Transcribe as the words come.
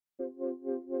Yeah,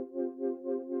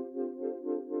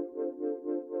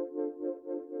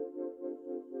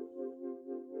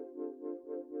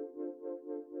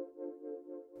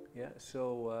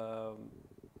 so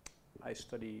I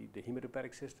study the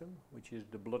hematopoietic system, which is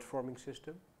the blood-forming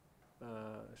system.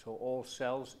 So all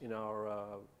cells in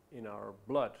our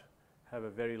blood have a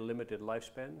very limited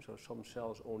lifespan. So some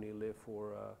cells only live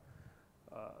for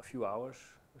a few hours,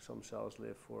 some cells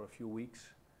live for a few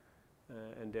weeks,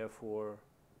 and therefore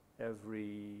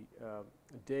every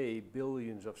day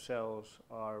billions of cells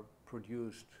are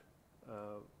produced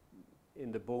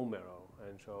in the bone marrow.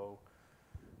 And so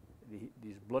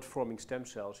these blood-forming stem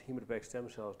cells, hematopoietic stem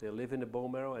cells, they live in the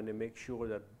bone marrow and they make sure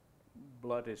that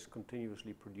blood is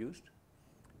continuously produced.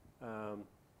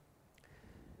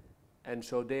 And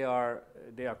so they are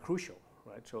crucial,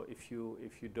 right? So if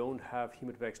you don't have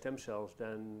hematopoietic stem cells,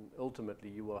 then ultimately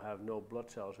you will have no blood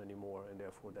cells anymore, and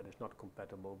therefore that is not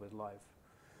compatible with life.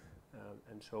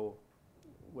 And so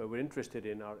where we're interested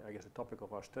in, I guess the topic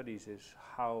of our studies is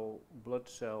how blood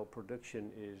cell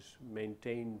production is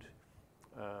maintained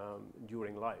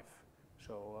during life.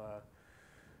 So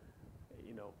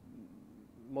you know,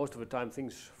 most of the time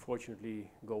things fortunately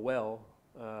go well,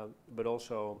 but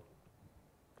also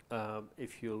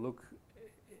if you look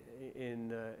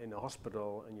in a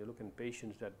hospital and you look in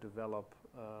patients that develop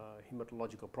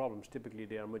hematological problems, typically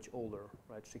they are much older,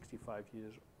 right, 65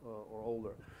 years or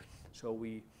older. So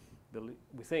we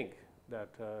think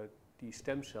that these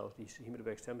stem cells, these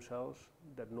hematopoietic stem cells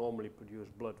that normally produce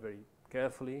blood very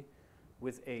carefully,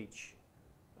 with age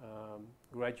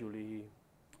gradually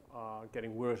are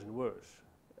getting worse and worse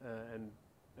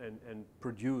and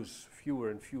produce fewer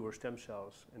and fewer stem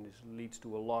cells, and this leads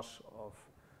to a loss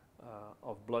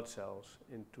of blood cells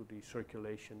into the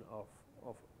circulation of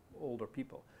older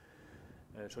people.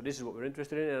 So this is what we're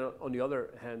interested in. And on the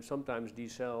other hand, sometimes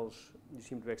these cells, these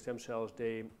hematopoietic stem cells,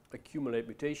 they accumulate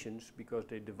mutations because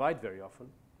they divide very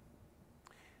often.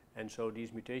 And so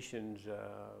these mutations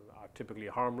are typically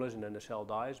harmless and then the cell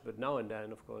dies, but now and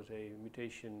then, of course, a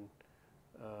mutation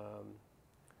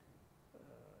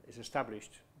is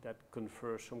established that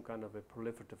confers some kind of a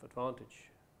proliferative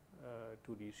advantage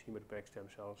to these hematopoietic stem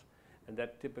cells, and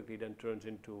that typically then turns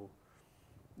into,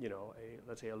 you know,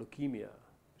 let's say a leukemia.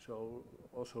 So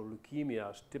also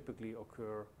leukemias typically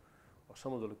occur, or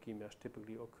some of the leukemias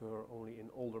typically occur only in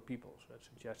older people. So that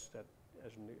suggests that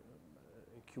as an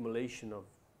accumulation of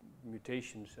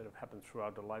mutations that have happened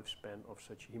throughout the lifespan of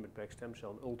such a hematopoietic stem cell,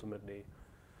 and ultimately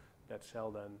that cell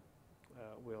then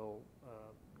will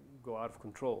go out of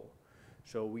control.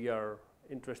 So we are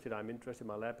interested, I'm interested,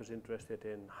 my lab is interested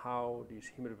in how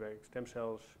these hematopoietic stem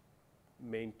cells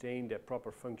maintain their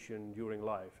proper function during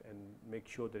life and make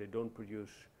sure that they don't produce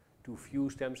too few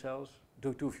stem cells,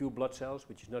 too few blood cells,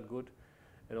 which is not good,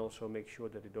 and also make sure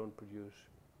that they don't produce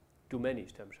too many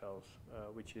stem cells,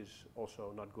 which is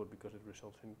also not good because it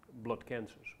results in blood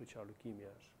cancers, which are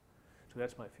leukemias. So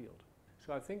that's my field.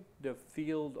 So I think the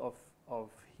field of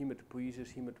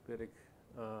hematopoiesis, hematopoietic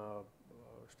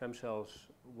stem cells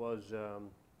was, I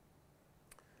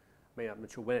mean, I'm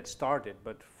not sure when it started,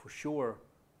 but for sure,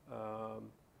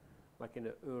 like in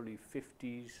the early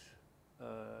 50s,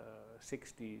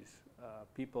 60s,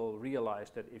 people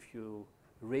realized that if you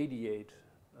radiate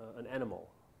an animal,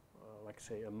 like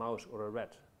say a mouse or a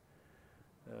rat,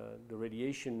 the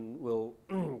radiation will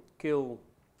kill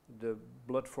the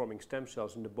blood-forming stem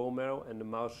cells in the bone marrow, and the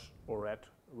mouse or rat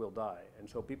will die. And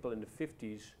so people in the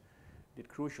 50s did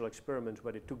crucial experiments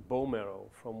where they took bone marrow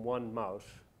from one mouse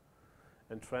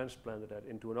and transplanted that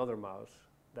into another mouse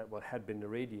that had been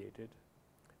irradiated,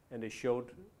 and they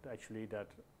showed actually that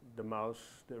the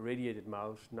irradiated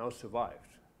mouse now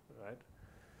survived, right?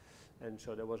 And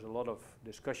so there was a lot of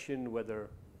discussion whether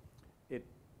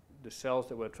the cells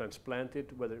that were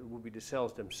transplanted, whether it would be the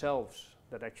cells themselves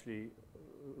that actually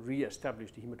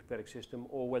re-established the hematopoietic system,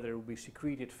 or whether it would be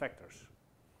secreted factors.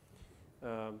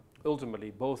 Ultimately,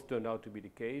 both turned out to be the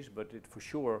case, but for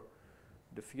sure,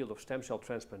 the field of stem cell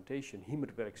transplantation,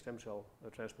 hematopoietic stem cell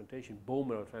transplantation, bone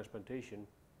marrow transplantation,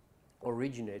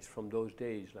 originates from those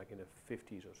days, like in the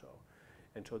 50s or so.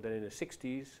 And so then in the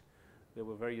 60s, there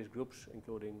were various groups,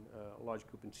 including a large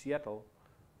group in Seattle,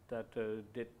 that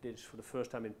did this for the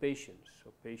first time in patients.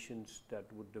 So patients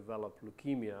that would develop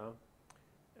leukemia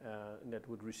and that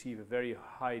would receive a very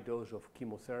high dose of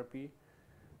chemotherapy,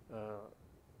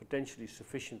 potentially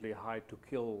sufficiently high to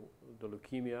kill the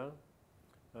leukemia,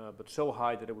 but so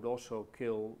high that it would also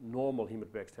kill normal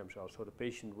hematopoietic stem cells. So the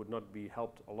patient would not be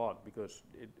helped a lot because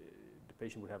the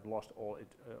patient would have lost all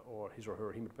or his or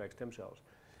her hematopoietic stem cells.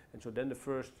 And so then the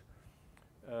first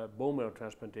bone marrow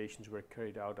transplantations were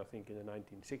carried out, I think, in the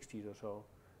 1960s or so,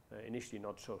 initially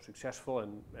not so successful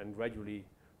and gradually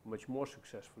much more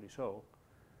successfully so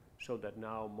that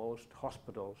now most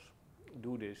hospitals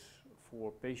do this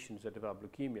for patients that develop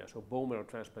leukemia. So bone marrow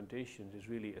transplantation is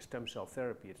really a stem cell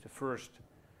therapy. It's the first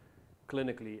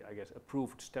clinically, I guess,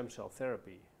 approved stem cell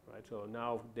therapy, right? So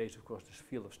nowadays, of course, this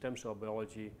field of stem cell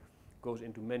biology goes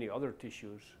into many other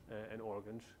tissues and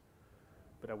organs,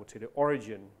 but I would say the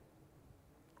origin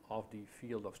of the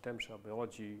field of stem cell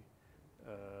biology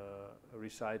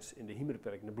resides in the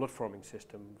hematopoietic, in the blood-forming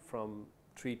system, from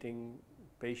treating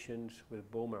patients with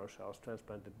bone marrow cells,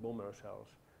 transplanted bone marrow cells.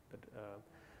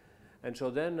 And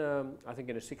so then, I think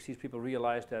in the 60s, people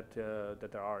realized that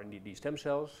there are indeed these stem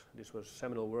cells. This was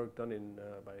seminal work done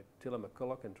by Tilla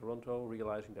McCulloch in Toronto,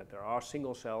 realizing that there are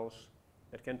single cells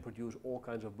that can produce all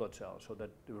kinds of blood cells. So that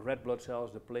the red blood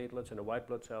cells, the platelets, and the white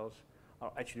blood cells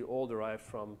are actually all derived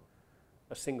from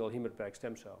a single hematopoietic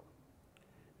stem cell.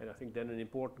 And I think then an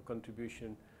important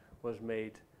contribution was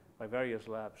made by various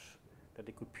labs that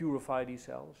they could purify these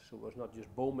cells. So it was not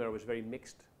just bone marrow, it was very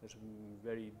mixed. There's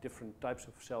very different types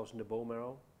of cells in the bone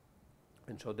marrow.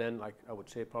 And so then, like I would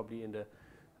say probably in the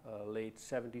late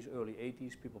 70s, early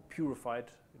 80s, people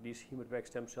purified these hematopoietic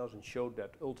stem cells and showed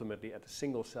that ultimately at a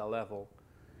single cell level,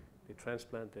 they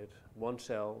transplanted one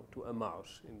cell to a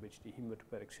mouse in which the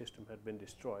hematopoietic system had been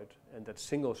destroyed, and that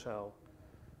single cell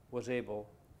was able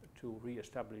to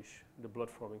re-establish the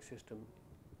blood-forming system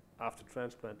after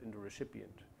transplant in the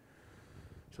recipient.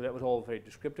 So that was all very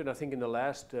descriptive. I think in the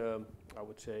last, I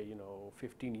would say,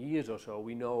 15 years or so,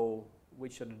 we know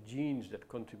which are the genes that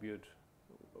contribute,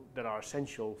 that are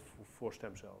essential for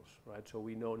stem cells, right? So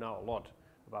we know now a lot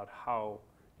about how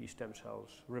these stem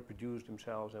cells reproduce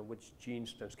themselves and which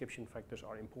genes, transcription factors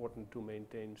are important to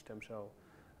maintain stem cell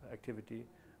activity.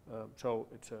 So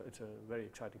it's a very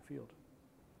exciting field.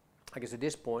 I guess at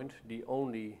this point, the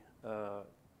only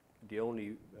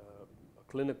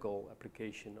clinical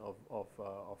application of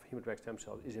hematopoietic stem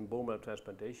cells is in bone marrow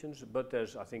transplantations, but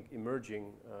there's, I think,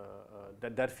 emerging,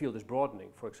 that field is broadening,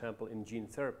 for example, in gene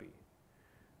therapy,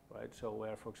 right? So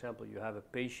where, for example, you have a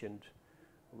patient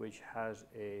which has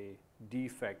a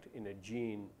defect in a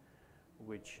gene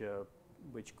which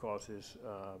causes,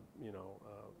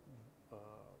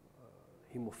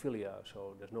 hemophilia,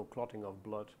 so there's no clotting of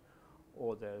blood,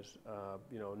 or there's,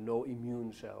 no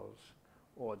immune cells,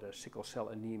 or there's sickle cell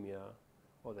anemia,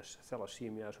 or there's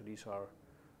thalassemia. So these are,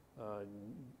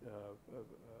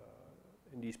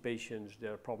 in these patients,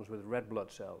 there are problems with red blood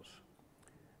cells.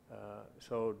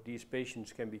 So these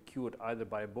patients can be cured either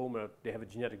by a bone marrow, they have a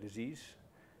genetic disease,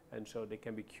 and so they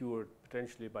can be cured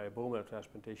potentially by a bone marrow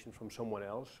transplantation from someone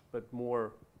else, but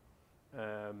more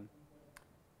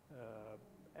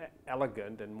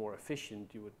elegant and more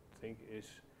efficient, you would think, is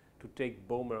to take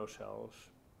bone marrow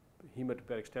cells,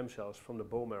 hematopoietic stem cells from the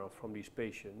bone marrow from these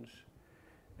patients,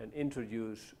 and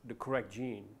introduce the correct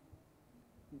gene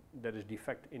that is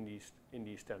defect in these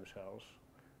stem cells,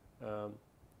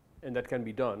 and that can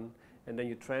be done, and then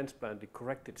you transplant the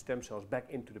corrected stem cells back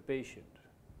into the patient.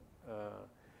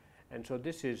 And so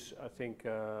this is, I think,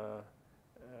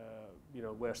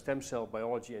 where stem cell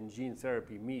biology and gene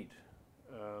therapy meet,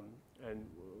 and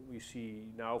we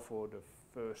see now for the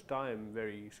first time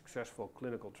very successful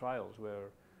clinical trials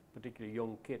where particularly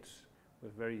young kids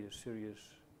with very serious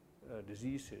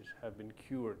diseases have been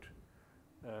cured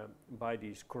by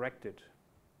these corrected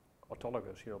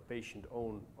autologous,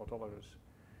 patient-owned autologous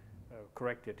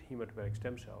corrected hematopoietic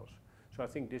stem cells. So I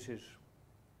think this is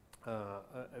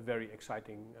a very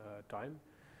exciting time.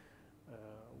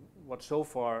 What so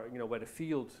far, what the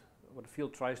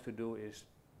field tries to do is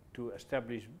to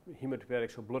establish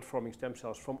hematopoietic, so blood-forming stem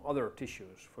cells from other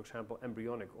tissues, for example,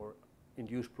 embryonic or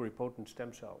induced pluripotent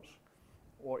stem cells,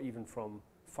 or even from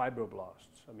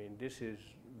fibroblasts. I mean, this is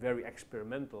very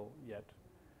experimental yet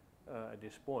at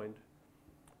this point,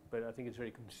 but I think it's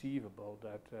very conceivable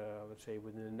that, let's say,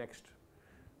 within the next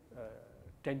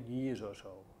 10 years or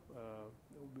so,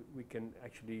 we can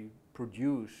actually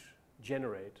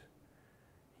generate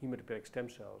hematopoietic stem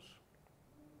cells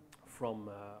from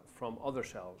other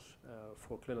cells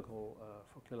for clinical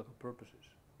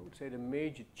purposes. I would say the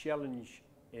major challenge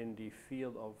in the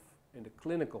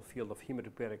clinical field of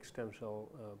hematopoietic stem cell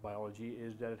biology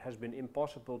is that it has been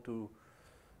impossible to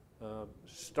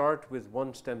start with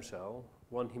one stem cell,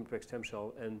 one hematopoietic stem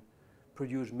cell, and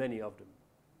produce many of them,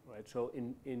 right? So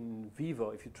in vivo,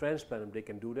 if you transplant them, they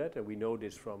can do that, and we know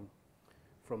this from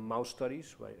mouse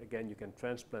studies, right? Again, you can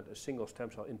transplant a single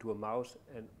stem cell into a mouse,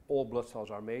 and all blood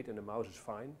cells are made, and the mouse is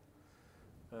fine.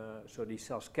 So these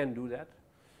cells can do that,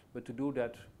 but to do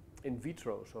that in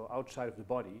vitro, so outside of the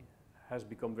body, has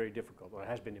become very difficult, or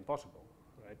has been impossible,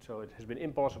 right? right? So it has been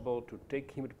impossible to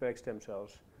take hematopoietic stem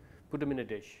cells, put them in a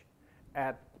dish,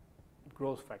 add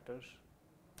growth factors,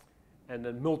 and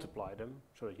then multiply them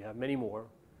so that you have many more,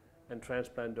 and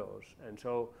transplant those. And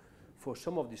so for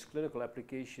some of these clinical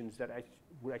applications, that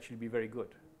would actually be very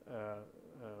good.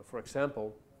 For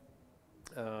example,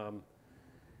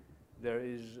 there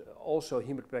is also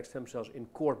hematopoietic stem cells in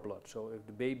cord blood. So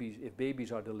if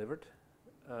babies are delivered,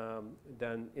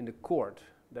 then in the cord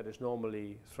that is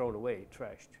normally thrown away,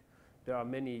 trashed, there are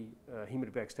many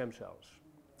hematopoietic stem cells.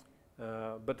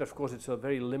 But of course it's a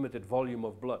very limited volume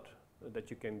of blood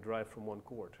that you can derive from one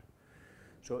cord.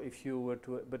 So if you were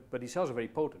to, but these cells are very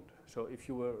potent. So if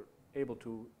you were able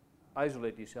to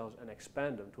isolate these cells and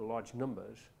expand them to large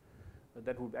numbers,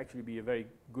 that would actually be a very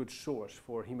good source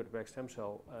for hematopoietic stem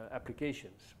cell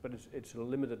applications. But it's a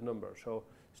limited number. So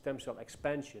stem cell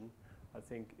expansion, I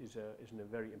think, is a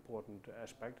very important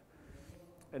aspect.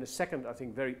 And the second, I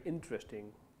think, very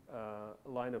interesting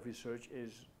line of research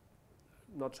is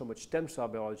not so much stem cell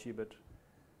biology, but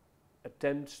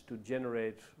attempts to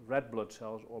generate red blood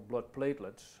cells or blood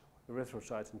platelets,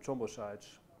 erythrocytes and thrombocytes,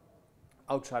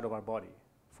 outside of our body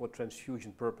for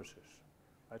transfusion purposes.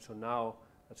 Right? So now,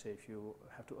 let's say if you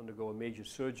have to undergo a major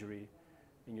surgery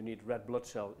and you need red blood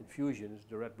cell infusions,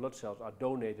 the red blood cells are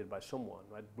donated by someone,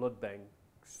 right? Blood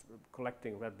banks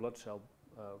collecting red blood cells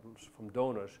from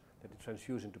donors that they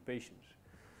transfuse into patients.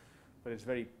 But it's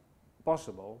very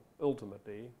possible,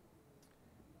 ultimately,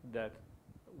 that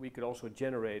we could also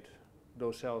generate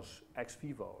those cells ex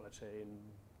vivo, let's say in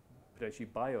potentially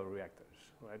bioreactors,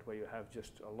 right, where you have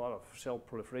just a lot of cell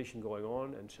proliferation going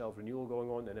on and cell renewal going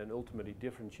on, and then ultimately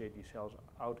differentiate these cells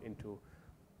out into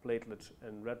platelets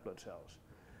and red blood cells.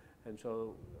 And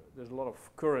so there's a lot of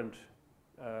current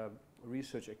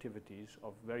research activities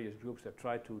of various groups that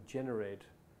try to generate,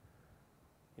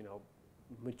 you know,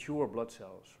 mature blood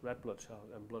cells, red blood cells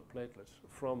and blood platelets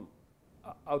from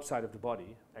outside of the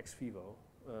body, ex vivo,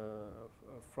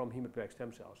 from hematopoietic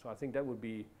stem cells. So I think that would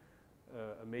be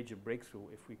a major breakthrough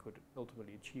if we could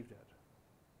ultimately achieve that.